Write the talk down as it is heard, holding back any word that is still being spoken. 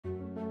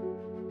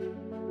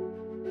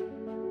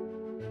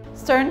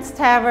Stearns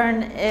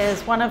Tavern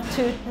is one of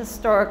two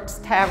historic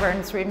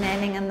taverns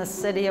remaining in the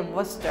city of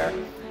Worcester.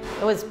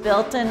 It was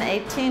built in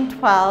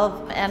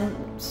 1812 and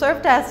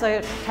served as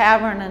a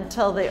tavern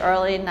until the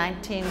early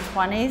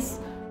 1920s.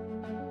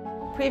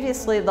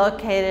 Previously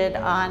located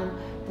on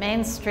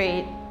Main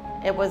Street,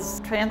 it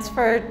was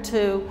transferred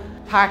to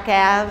Park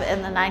Ave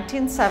in the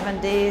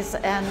 1970s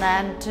and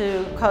then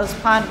to Coast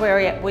Pond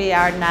where we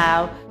are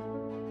now.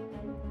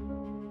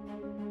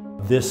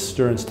 This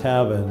Stearns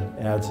Tavern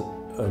adds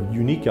a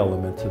unique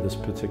element to this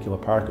particular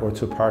park, or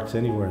to parks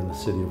anywhere in the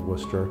city of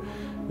Worcester.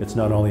 It's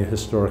not only a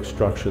historic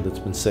structure that's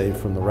been saved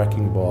from the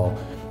wrecking ball,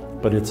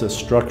 but it's a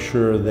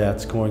structure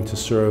that's going to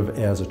serve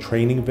as a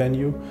training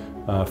venue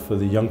for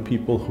the young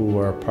people who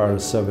are part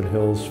of Seven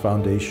Hills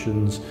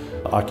Foundation's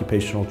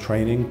occupational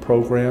training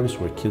programs,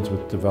 where kids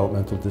with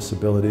developmental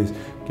disabilities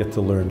get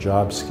to learn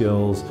job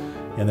skills,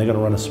 and they're going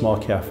to run a small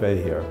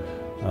cafe here.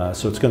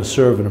 So it's going to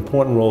serve an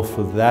important role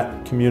for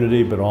that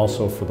community, but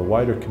also for the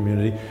wider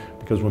community,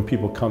 because when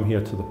people come here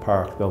to the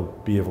park, they'll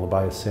be able to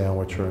buy a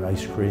sandwich or an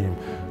ice cream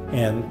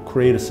and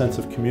create a sense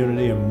of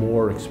community and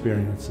more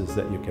experiences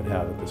that you can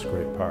have at this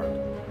great park.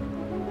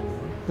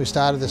 We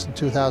started this in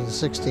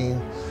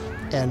 2016,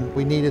 and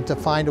we needed to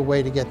find a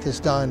way to get this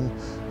done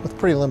with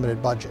pretty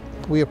limited budget.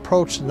 We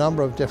approached a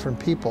number of different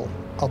people,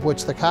 of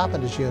which the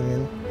Carpenters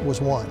Union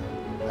was one.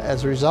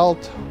 As a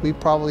result, we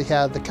probably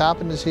had the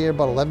Carpenters here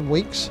about 11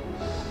 weeks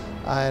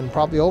and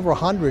probably over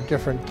 100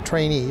 different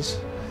trainees.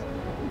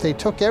 They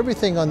took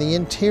everything on the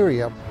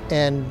interior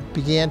and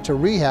began to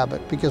rehab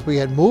it because we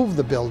had moved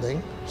the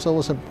building, so it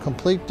was a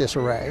complete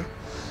disarray,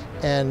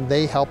 and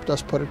they helped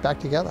us put it back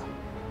together.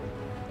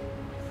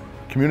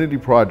 Community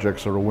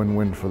projects are a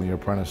win-win for the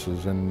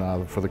apprentices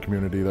and for the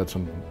community that's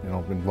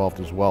involved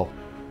as well.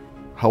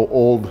 How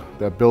old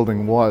that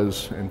building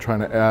was, and trying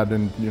to add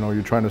in,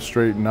 you're trying to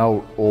straighten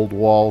out old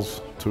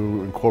walls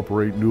to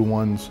incorporate new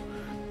ones,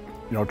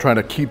 trying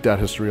to keep that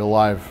history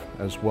alive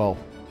as well.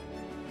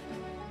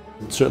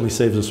 It certainly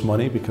saves us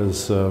money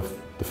because the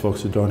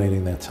folks are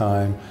donating their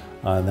time,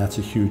 and that's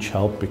a huge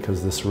help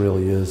because this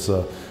really is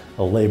a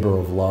labor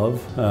of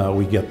love.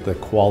 We get the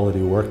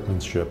quality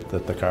workmanship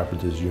that the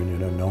Carpenters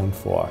Union are known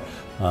for.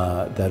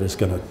 That is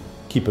going to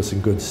keep us in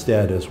good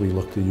stead as we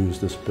look to use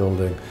this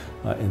building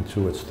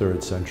into its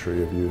third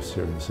century of use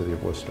here in the city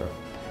of Worcester.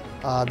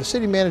 The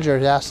city manager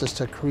had asked us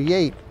to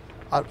create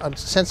a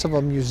sense of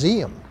a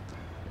museum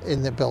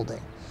in the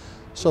building.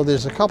 So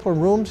there's a couple of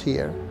rooms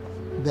here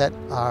that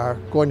are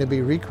going to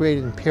be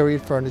recreated in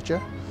period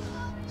furniture,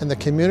 and the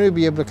community will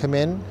be able to come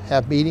in,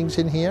 have meetings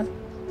in here.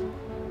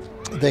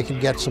 They can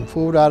get some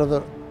food out of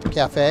the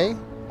cafe,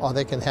 or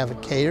they can have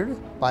it catered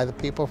by the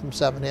people from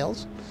Seven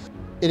Hills.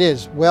 It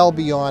is well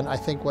beyond, I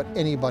think, what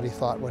anybody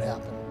thought would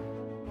happen.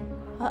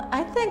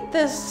 I think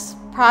this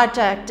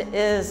project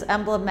is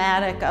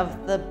emblematic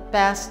of the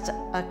best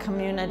a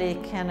community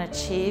can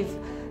achieve.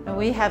 And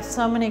we have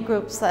so many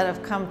groups that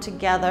have come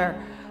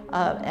together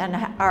and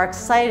are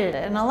excited.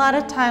 And a lot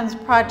of times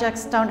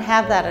projects don't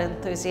have that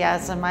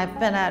enthusiasm. I've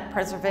been at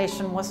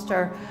Preservation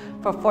Worcester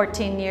for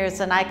 14 years,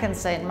 and I can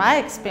say in my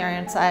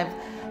experience, I've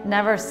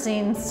never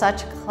seen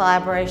such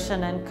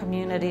collaboration and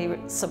community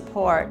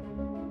support.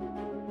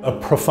 A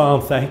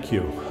profound thank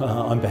you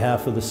on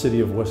behalf of the city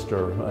of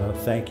Worcester.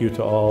 Thank you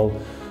to all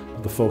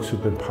the folks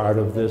who've been part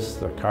of this,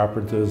 the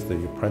carpenters,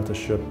 the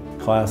apprenticeship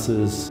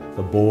classes,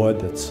 the board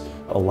that's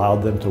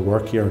allowed them to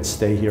work here and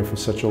stay here for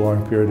such a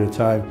long period of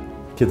time.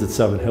 Kids at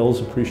Seven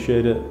Hills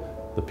appreciate it,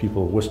 the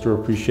people of Worcester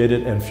appreciate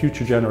it, and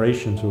future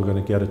generations who are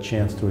going to get a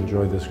chance to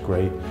enjoy this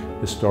great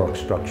historic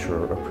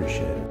structure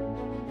appreciate it.